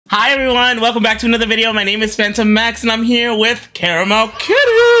Hi everyone, welcome back to another video. My name is Phantommaxx and I'm here with Caramel Kitty.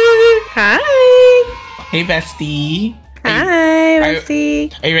 Hi. Hey bestie. Hi,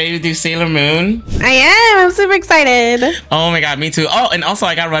 bestie. Are you ready to do Sailor Moon? I am. I'm super excited. Oh my god, me too. Oh, and also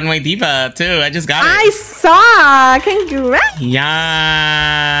I got Runway Diva too. I just got it. I saw. Congrats.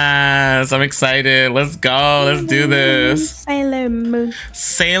 Yes, I'm excited. Let's go. Let's do this. Sailor Moon.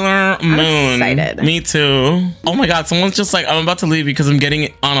 Sailor Moon. I'm excited. Me too. Oh my god, someone's just like, I'm about to leave because I'm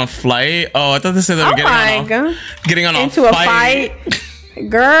getting on a flight. Oh, I thought they said they were getting on a fight.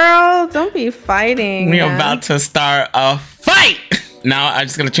 Girl, don't be fighting. We're about to start a fight. Now I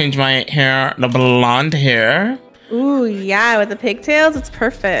just gotta change my hair, the blonde hair. Ooh, yeah, with the pigtails, it's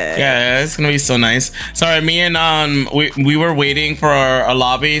perfect. Yeah, it's gonna be so nice. Sorry, me and we were waiting for a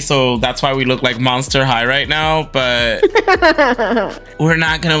lobby, so that's why we look like Monster High right now. But we're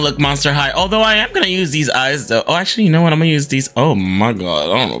not gonna look Monster High. Although I am gonna use these eyes though. Oh, actually, you know what? I'm gonna use these. Oh my god,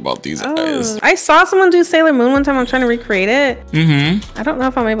 I don't know about these eyes. I saw someone do Sailor Moon one time. I'm trying to recreate it. I don't know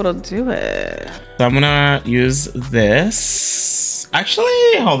if I'm able to do it. So I'm gonna use this.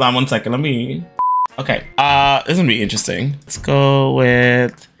 Actually, hold on one second. Let me. Okay, this is gonna be interesting. Let's go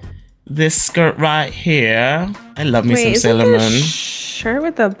with this skirt right here. I love me some Sailor Moon. Shirt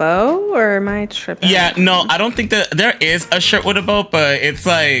with a bow, or am I tripping? Yeah, no, I don't think that there is a shirt with a bow, but it's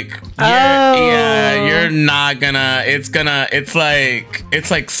like, you're not gonna. It's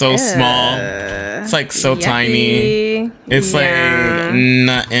like so small. It's like so tiny. It's like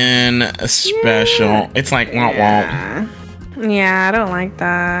nothing special. It's like womp womp. Yeah, I don't like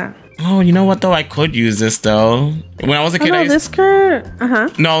that. Oh, you know what though? I could use this though. When I was a kid, this skirt.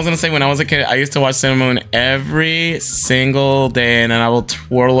 No, I was gonna say when I was a kid, I used to watch Sailor Moon every single day, and then I will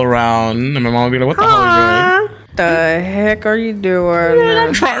twirl around, and my mom would be like, "What the hell are you doing?" The heck are you doing? Yeah,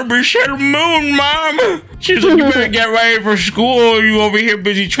 I'm trying to be Sailor Moon, Mom. She's like, "You better get ready for school. You over here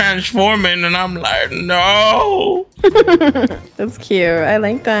busy transforming," and I'm like, "No." That's cute. I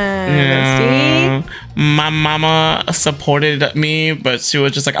like that. Yeah. My mama supported me, but she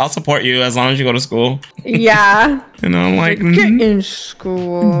was just like, "I'll support you as long as you go to school." Yeah. And I'm like, "Get in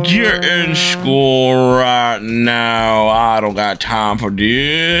school. You're in school right now. I don't got time for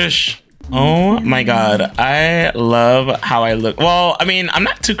this." Oh my god, I love how I look. Well, I mean, I'm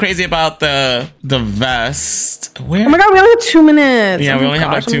not too crazy about the vest. Where? Oh my god, we only have 2 minutes. Yeah, we only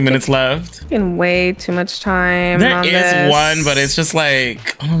have like 2 minutes left. Taking way too much time. There is one, but it's just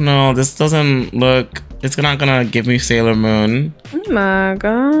like, I don't know. This doesn't look. It's not gonna give me Sailor Moon. Oh my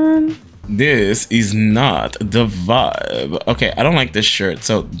god. This is not the vibe. Okay, I don't like this shirt,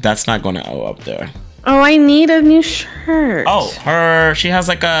 so that's not gonna go up there. Oh, I need a new shirt. Oh, she has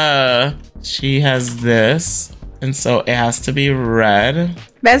like she has this, and so it has to be red.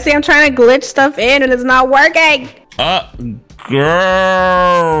 Bessie, I'm trying to glitch stuff in and it's not working.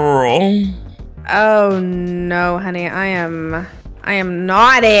 Girl. Oh no, honey, I am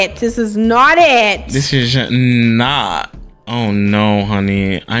not it. This is not it. This is not. Oh no,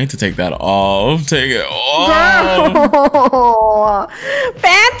 honey. I need to take that off. Take it off. Girl.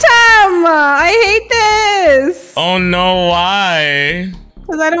 Phantom! I hate this. Oh no, why?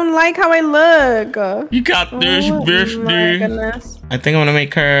 Because I don't like how I look. You got this, bestie. My goodness. I think I'm gonna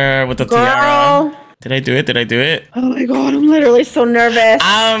make her with the tiara. Did I do it? Did I do it? Oh my god, I'm literally so nervous.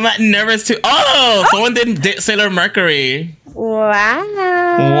 I'm nervous too. Oh, someone did Sailor Mercury. Wow.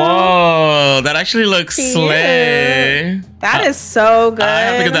 Whoa, that actually looks slay. That is so good. I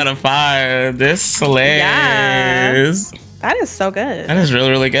have to give that a 5. This slays. Yeah. That is so good. That is really,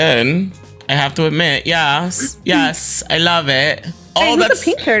 really good. I have to admit, yes, I love it. Oh, that's a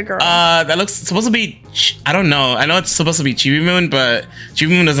pink-haired girl. That looks supposed to be. I don't know. I know it's supposed to be Chibi Moon, but Chibi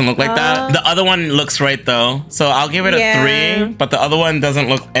Moon doesn't look like that. The other one looks right though, so I'll give it a 3. But the other one doesn't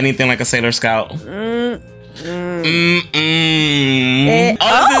look anything like a Sailor Scout. Oh,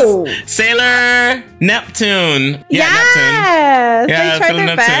 this is Sailor Neptune. Yeah, Neptune. Yeah, Sailor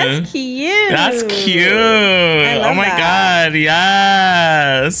Neptune. That's cute. That's cute. Oh my god,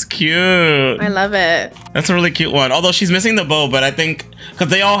 yes, cute. I love it. That's a really cute one. Although she's missing the bow, but I think because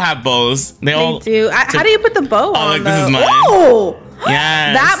they all have bows. They all do. How do you put the bow on? Like this is mine. Oh,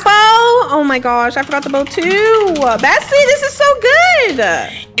 yes. That bow. Oh my gosh, I forgot the bow too. Bessie, this is so good.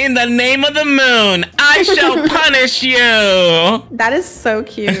 In the name of the moon, I shall punish you. That is so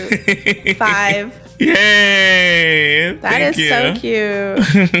cute. 5. Yay! That is so cute.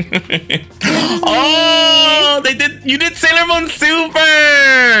 Oh, you did Sailor Moon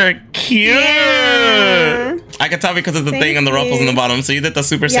Super. Cute. Yeah. I could tell because of the thing on the ruffles in the bottom. So you did the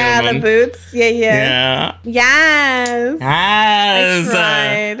super Sailor Moon. Yeah, the boots. Yeah. Yes. I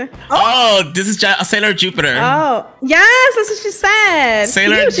tried. Oh, this is Sailor Jupiter. Oh, yes, that's what she said.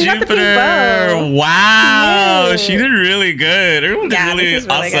 Sailor Jupiter. Wow, she did really good. Everyone did really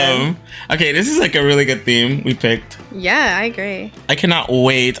awesome. Okay, this is like a really good theme we picked. Yeah, I agree. I cannot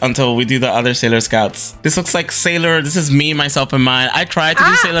wait until we do the other Sailor Scouts. This looks like Sailor. This is me, myself, and mine. I tried to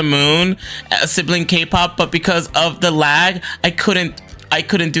do Sailor Moon, sibling K-pop, but because of the lag, I couldn't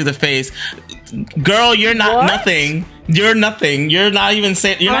do the face. Girl, you're not nothing. You're nothing. You're not even a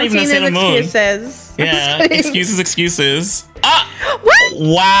Sailor Moon. Excuses. Yeah, excuses. Ah! What?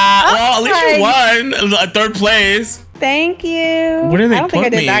 Wow. Well, at least you won. Third place. Thank you. Where did they put me? I don't think I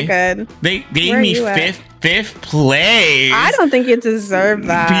did that good. They gave me fifth place. I don't think you deserve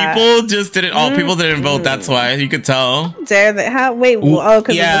that. People just didn't. Oh, people didn't vote. That's why you could tell. Wait. Oh,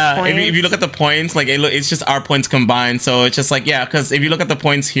 because yeah. Of the points. If you look at the points, like it's just our points combined. So it's just like because if you look at the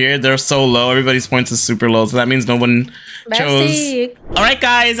points here, they're so low. Everybody's points is super low. So that means no one chose. All right,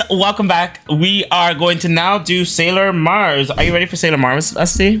 guys, welcome back. We are going to now do Sailor Mars. Are you ready for Sailor Mars,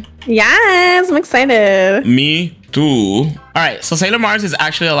 Esty? Yes, I'm excited. Me too. All right, so Sailor Mars is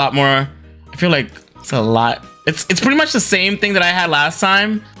actually a lot more. I feel like it's a lot. It's pretty much the same thing that I had last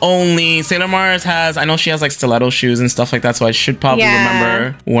time. Only Sailor Mars has. I know she has like stiletto shoes and stuff like that. So I should probably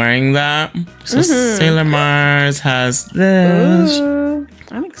remember wearing that. So Sailor Mars has this. Ooh,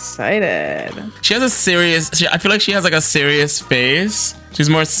 I'm excited. She has a serious. I feel like she has like a serious face. She's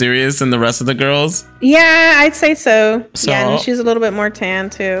more serious than the rest of the girls. Yeah, I'd say so. Yeah, and she's a little bit more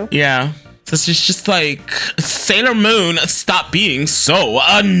tan too. Yeah. So she's just like, Sailor Moon, stop being so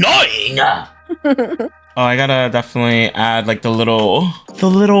annoying. Oh, I gotta definitely add like the little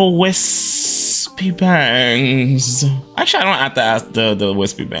wispy bangs. Actually, I don't have to add the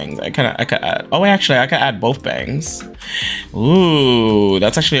wispy bangs. I could add. Oh, actually, I could add both bangs. Ooh,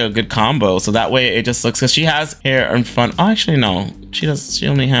 that's actually a good combo. So that way it just looks, because she has hair in front. Oh, actually, no, she does. She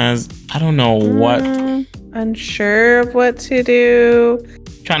only has. I don't know what. Unsure of what to do.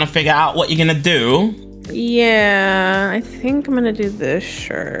 Trying to figure out what you're gonna do. Yeah, I think I'm gonna do this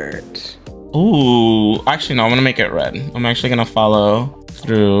shirt. Ooh, actually no, I'm gonna make it red. I'm actually gonna follow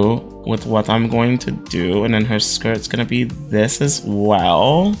through with what I'm going to do, and then her skirt's gonna be this as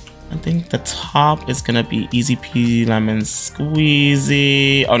well. I think the top is gonna be easy peasy lemon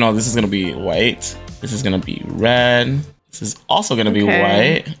squeezy. Oh no, this is gonna be white. This is gonna be red. This is also gonna be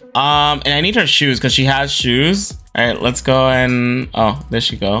white. And I need her shoes because she has shoes. All right, let's go and there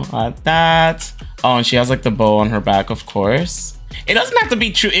she go. That. Oh, and she has like the bow on her back, of course. It doesn't have to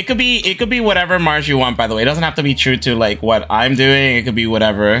be true. It could be whatever Mars you want, by the way. It doesn't have to be true to like what I'm doing. It could be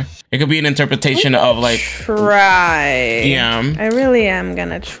whatever. It could be an interpretation of like try. Yeah. I really am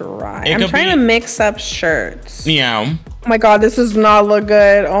gonna try. I'm trying to mix up shirts. Yeah. Oh my god, this does not look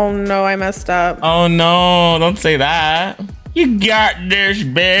good. Oh no, I messed up. Oh no, don't say that. You got this,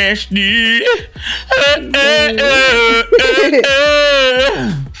 bestie.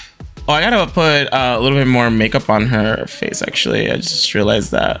 Oh, I gotta put a little bit more makeup on her face, actually. I just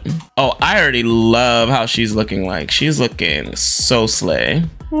realized that. Oh, I already love how she's looking like. She's looking so slay.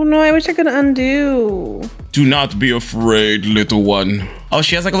 Oh no, I wish I could undo. Do not be afraid, little one. Oh,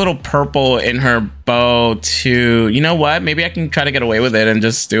 she has like a little purple in her bow too. You know what? Maybe I can try to get away with it and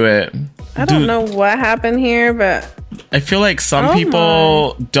just do it. I don't know what happened here, but I feel like some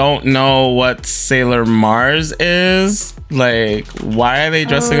people don't know what Sailor Mars is. Like, why are they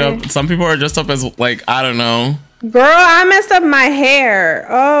dressing up? Some people are dressed up as like, I don't know. Girl, I messed up my hair.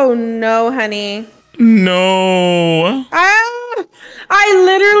 Oh no, honey. No. I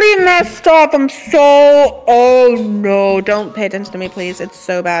literally messed up. I'm so... Oh no, don't pay attention to me, please. It's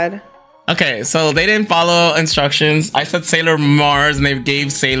so bad. Okay, so they didn't follow instructions. I said Sailor Mars and they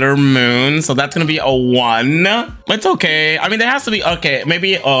gave Sailor Moon. So that's going to be a 1. It's okay. I mean, there has to be... Okay,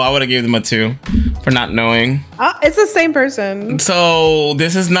 maybe... Oh, I would have given them a 2 for not knowing. Oh, it's the same person. So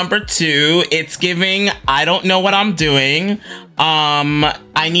this is number 2. It's giving... I don't know what I'm doing.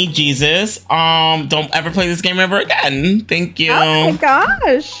 I need Jesus. Don't ever play this game ever again. Thank you. Oh my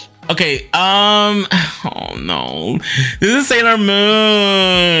gosh. Okay, oh no. This is Sailor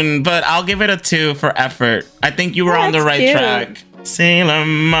Moon, but I'll give it a 2 for effort. I think you were on the right track. Sailor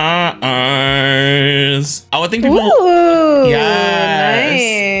Mars. I would think people... Ooh,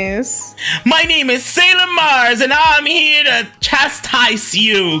 yes. Nice. My name is Sailor Mars, and I'm here to chastise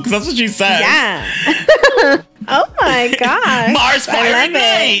you, because that's what she says. Yeah. Oh my gosh. Mars Fire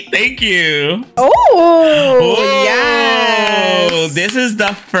Ignite. Thank you. Oh, yes. This is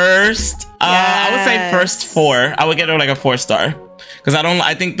the first, I would say first 4. I would get her like a 4-star. Because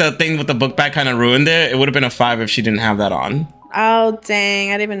I think the thing with the book bag kind of ruined it. It would have been a 5 if she didn't have that on. Oh, dang.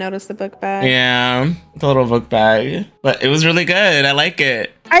 I didn't even notice the book bag. Yeah, the little book bag. But it was really good. I like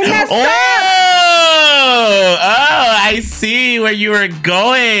it. I messed up! Oh, I see where you were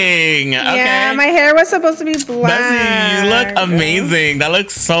going. Yeah, okay. my hair was supposed to be black. Bessie, you look amazing. That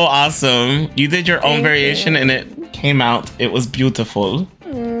looks so awesome. You did your own variation and it came out. It was beautiful.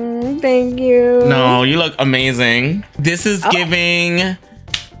 Thank you. No, you look amazing. This is giving...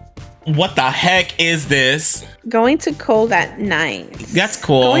 What the heck is this? Going to cold at night. That's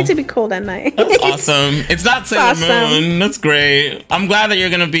cool. Going to be cold at night. That's awesome. It's not Sailor Moon. That's great. I'm glad that you're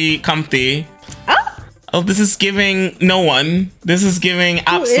gonna be comfy. Oh, this is giving no one. This is giving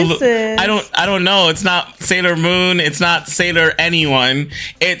absolute. I don't know. It's not Sailor Moon. It's not Sailor anyone.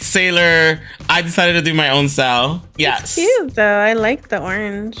 It's Sailor. I decided to do my own style. Yes. It's cute though. I like the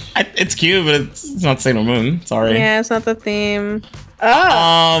orange. It's cute, but it's not Sailor Moon. Sorry. Yeah, it's not the theme. What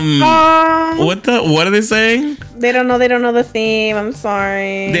are they saying? They don't know the theme. I'm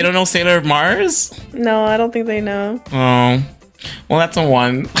sorry. They don't know Sailor Mars? No, I don't think they know. Oh. Well, that's a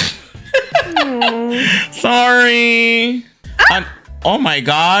 1. Sorry. Oh my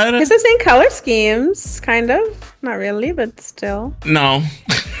god. It's the same color schemes, kind of. Not really, but still. No.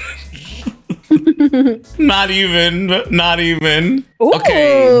 Not even. Ooh.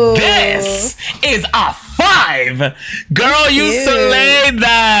 Okay, this is a 5. Girl, you slayed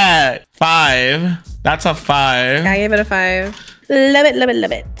that. 5. That's a 5. Yeah, I gave it a 5. Love it, love it,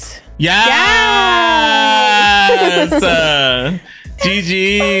 love it. Yes.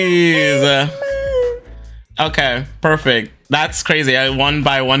 GG's. Okay, perfect. That's crazy. I won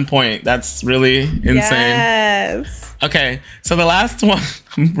by 1 point. That's really insane. Yes. Okay, so the last one,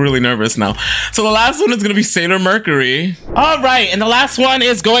 I'm really nervous now. So the last one is going to be Sailor Mercury. All right, and the last one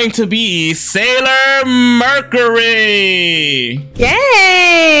is going to be Sailor Mercury.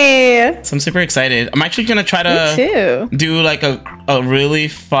 Yay! So I'm super excited. I'm actually going to try to do like a really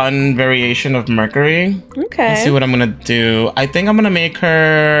fun variation of Mercury. Okay. Let's see what I'm going to do. I think I'm going to make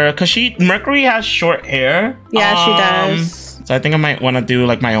her, because Mercury has short hair. Yeah, she does. So I think I might want to do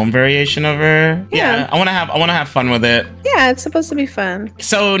like my own variation of her. Yeah, I want to have fun with it. Yeah, it's supposed to be fun.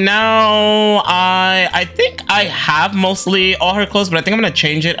 So now I think I have mostly all her clothes, but I think I'm gonna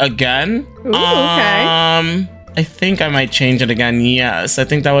change it again. Ooh, okay. I think I might change it again. Yes, I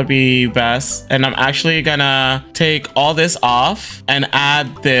think that would be best. And I'm actually gonna take all this off and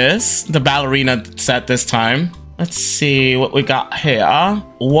add the ballerina set this time. Let's see what we got here.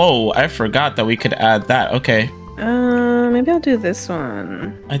 Whoa, I forgot that we could add that. Okay. Maybe I'll do this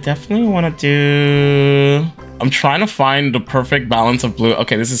one. I definitely want to do... I'm trying to find the perfect balance of blue.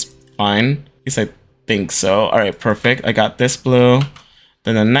 Okay, this is fine. At least I think so. All right, perfect. I got this blue.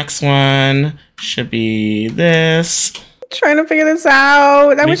 Then the next one should be this. I'm trying to figure this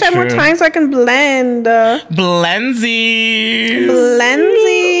out. I wish I had more time so I can blend. Blendsies.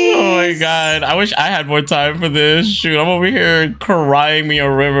 Blendsies. Oh my god. I wish I had more time for this. Shoot, I'm over here crying me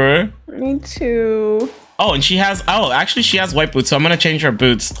a river. Me too. Oh, and she has white boots, so I'm gonna change her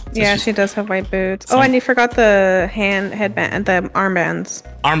boots. So yeah, she does have white boots. Oh, and you forgot the headband and the armbands.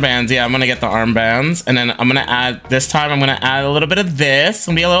 Armbands, yeah, I'm gonna get the armbands. And then I'm gonna add a little bit of this. It's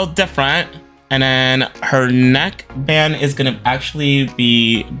gonna be a little different. And then her neck band is gonna actually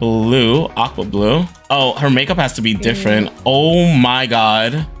be blue, aqua blue. Oh, her makeup has to be different. Oh my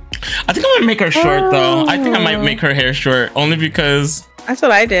god. I think I'm gonna make her short though. I think I might make her hair short only because... That's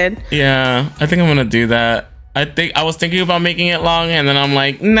what I did. Yeah, I think I'm gonna do that. I was thinking about making it long and then I'm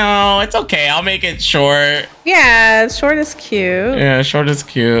like, no, it's okay. I'll make it short. Yeah, short is cute. Yeah, short is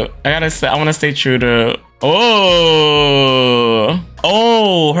cute. I want to stay true to... Oh,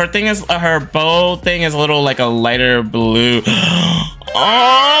 her bow thing is a little like a lighter blue.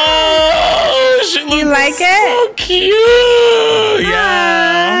 Oh, she looks so cute.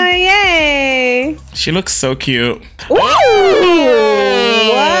 Yeah. Yay. She looks so cute. Ooh. Whoa.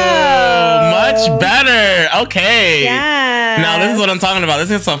 Much better. Okay. Yeah. Now this is what I'm talking about.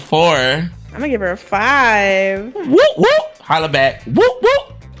 This is a 4. I'm gonna give her a 5. Whoop whoop. Holla back. Whoop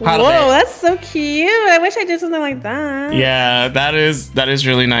whoop. Whoa, that's so cute. I wish I did something like that. Yeah, that is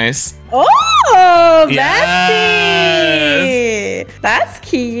really nice. Oh, yes. Bessie. That's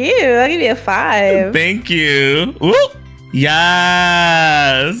cute. I'll give you a 5. Thank you. Whoop.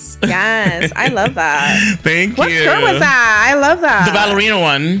 Yes. Yes, I love that. Thank you. What skirt was that? I love that. The ballerina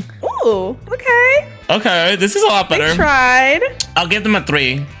one. Ooh, okay. Okay, this is a lot better. I tried. I'll give them a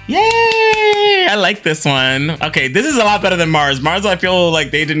 3. Yay! I like this one. Okay, this is a lot better than Mars. Mars, I feel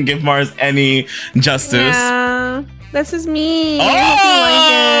like they didn't give Mars any justice. Yeah. This is me.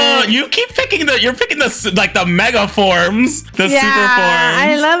 Oh, you keep picking you're picking the mega forms, the super forms.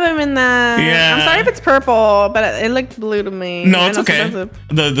 I love him in that. Yeah. I'm sorry if it's purple, but it looked blue to me. No, it's okay.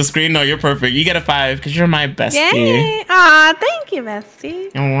 The screen, no, you're perfect. You get a 5 because you're my bestie. Yay. Aw, thank you,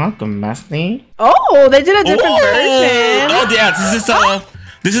 bestie. You're welcome, bestie. Oh, they did a different version. Oh, yeah,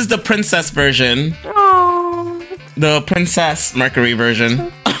 this is the princess version. Oh. The Princess Mercury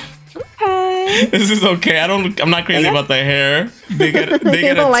version. This is okay. I'm not crazy about the hair. They get it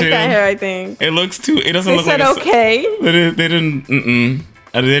don't like too. that hair, I think. It looks too. It doesn't look like okay. They didn't.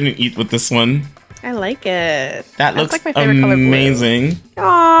 I didn't eat with this one. I like it. That looks like my favorite amazing.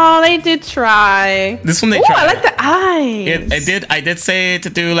 Oh, they did try. This one they tried. I like the eyes. I did say to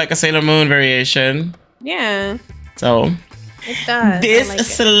do like a Sailor Moon variation. Yeah. So. It does.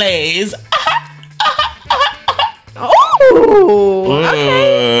 This slays.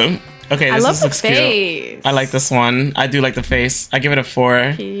 Okay. Okay, I this love looks the face. cute. I like this one. I do like the face. I give it a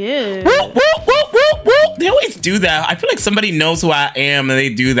 4. Cute. They always do that. I feel like somebody knows who I am and they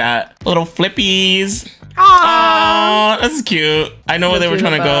do that. Little flippies. Aww. That's cute. I know where they were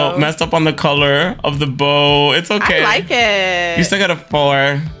trying to go. Messed up on the color of the bow. It's okay. I like it. You still got a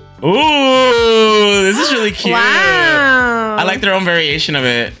 4. Ooh, this is really cute. Wow. I like their own variation of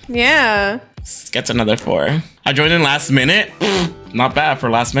it. Yeah. Gets another 4. I joined in last minute. Not bad for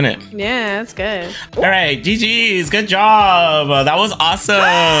last minute. Yeah, that's good. All right, GG's. Good job. That was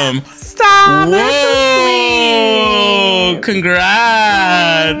awesome. Stop. Whoa. That's so sweet.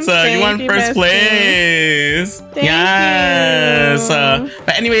 Congrats. You won first place. Thank you.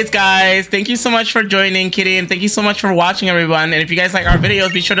 But anyways, guys, thank you so much for joining, Kitty. And thank you so much for watching, everyone. And if you guys like our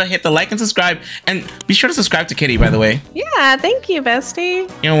videos, be sure to hit the like and subscribe. And be sure to subscribe to Kitty, by the way. Yeah, thank you,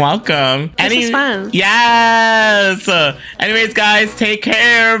 bestie. You're welcome. This was fun. Yes. Anyways, guys, take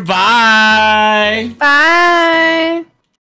care. Bye. Bye.